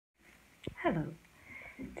Hello,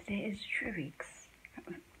 today is 3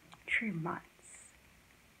 months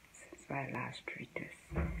since my last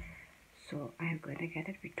retwist. So I'm going to get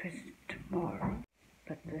it retwisted tomorrow.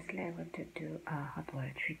 But firstly, I want to do a hot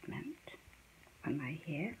oil treatment on my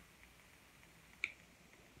hair.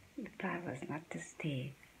 The plan was not to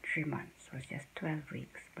stay 3 months, it was just 12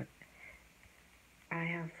 weeks. But I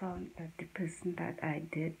have found that the person that I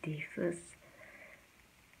did the first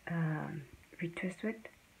retwist with,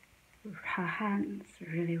 her hands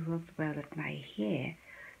really worked well with my hair.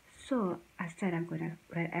 So I said I'm gonna,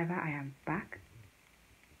 whenever I am back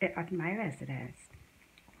at my residence,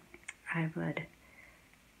 I would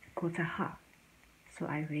go to her. So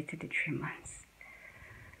I waited the 3 months.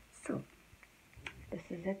 So this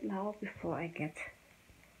is it now before I give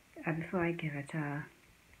it a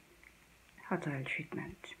hot oil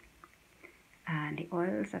treatment. And the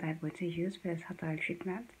oils that I'm going to use for this hot oil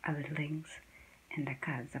treatment are the links in the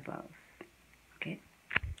cards above. Okay,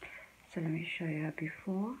 so let me show you a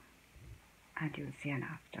before and you'll see an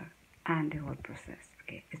after and the whole process.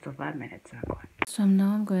 Okay, it's over a minute, so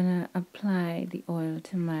now I'm going to apply the oil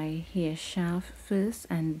to my hair shaft first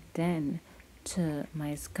and then to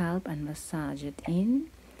my scalp and massage it in,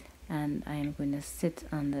 and I'm going to sit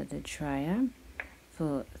under the dryer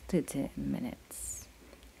for 30 minutes,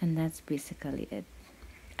 and that's basically it.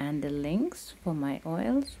 And the links for my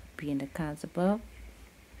oils will be in the cards above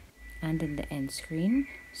and in the end screen.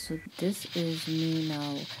 So this is me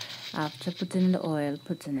now after putting the oil,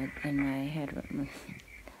 putting it in my head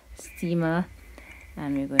steamer,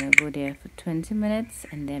 and we're going to go there for 20 minutes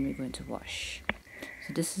and then we're going to wash.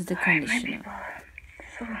 So this is the conditioner.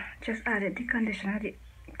 So just added the conditioner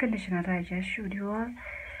that I just showed you all.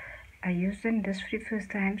 I used this for the first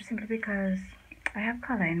time simply because I have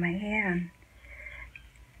color in my hair, and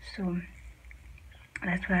so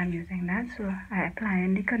that's why I'm using that. So I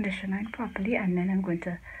apply the conditioner properly, and then I'm going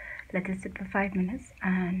to let it sit for 5 minutes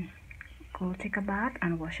and go take a bath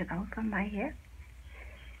and wash it out from my hair.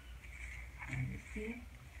 And you see,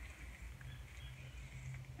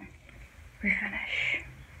 we finish.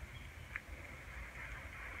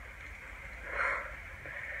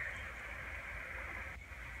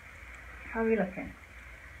 How are we looking?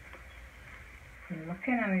 We're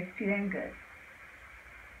looking and we're feeling good.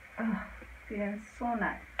 Oh, feeling so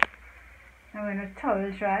nice. I'm going to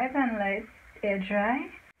towel dry and let air dry.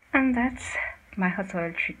 And that's my hot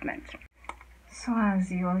oil treatment. So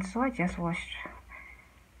as you all saw, I just washed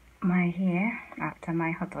my hair after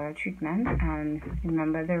my hot oil treatment, and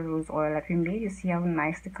remember the rose oil that we made. You see how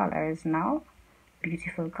nice the color is now.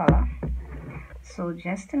 Beautiful color. So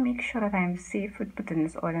just to make sure that I'm safe with putting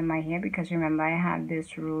this oil in my hair, because remember I had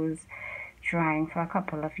this rose drying for a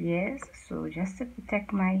couple of years, so just to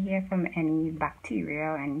protect my hair from any bacteria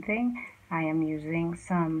or anything, I am using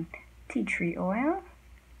some tea tree oil,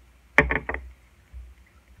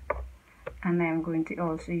 and I'm going to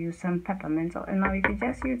also use some peppermint oil. Now you could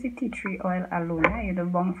just use the tea tree oil alone, you don't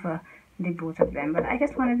bong for the both of them, but I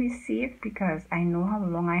just want to be safe because I know how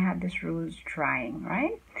long I had this rose drying,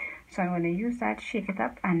 right? So I'm going to use that, shake it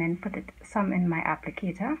up, and then put some in my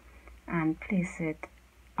applicator and place it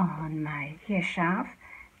on my hair shaft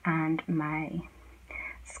and my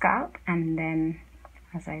scalp. And then,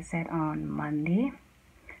 as I said, on Monday,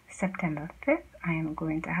 September 5th, I am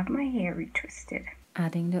going to have my hair retwisted.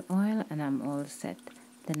 Adding the oil and I'm all set.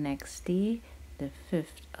 The next day, the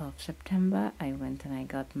 5th of September, I went and I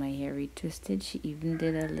got my hair retwisted. She even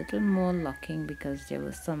did a little more locking because there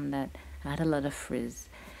was some that had a lot of frizz.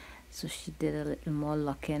 So she did a little more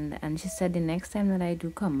locking, and she said the next time that I do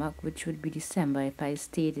come back, which would be December, if I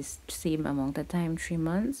stay the same amount of time, 3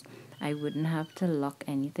 months, I wouldn't have to lock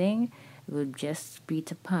anything. It would just be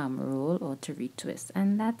to palm roll or to retwist.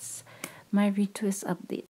 And that's my retwist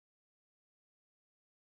update.